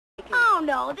Oh,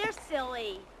 no, they're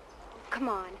silly. Come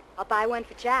on, I'll buy one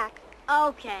for Jack.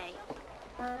 Okay.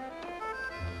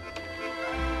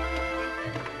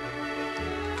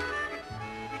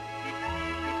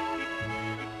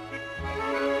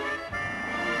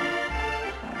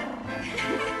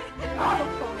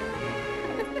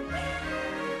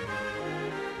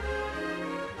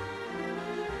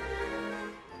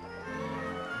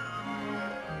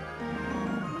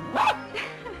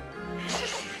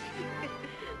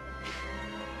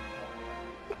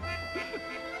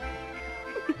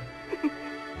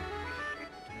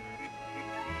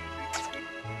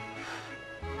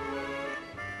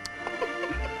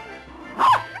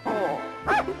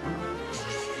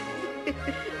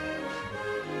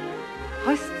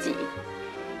 Hostie.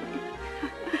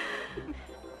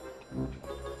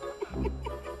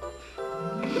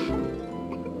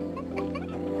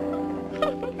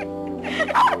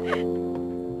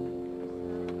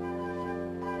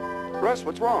 Russ,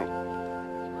 what's wrong?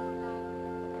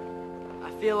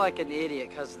 I feel like an idiot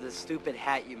because of the stupid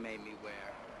hat you made me wear.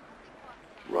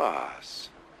 Russ,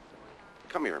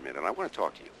 come here a minute. I want to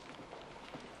talk to you.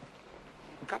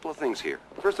 A couple of things here.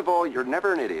 First of all, you're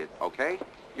never an idiot, okay?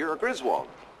 You're a Griswold.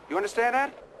 You understand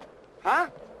that? Huh?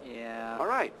 Yeah. All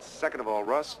right. Second of all,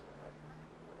 Russ,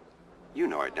 you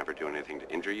know I'd never do anything to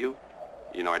injure you.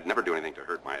 You know I'd never do anything to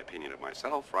hurt my opinion of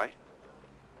myself, right?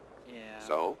 Yeah.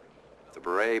 So, if the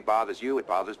beret bothers you, it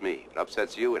bothers me. If it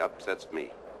upsets you, it upsets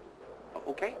me.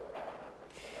 Okay?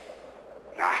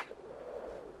 Ah,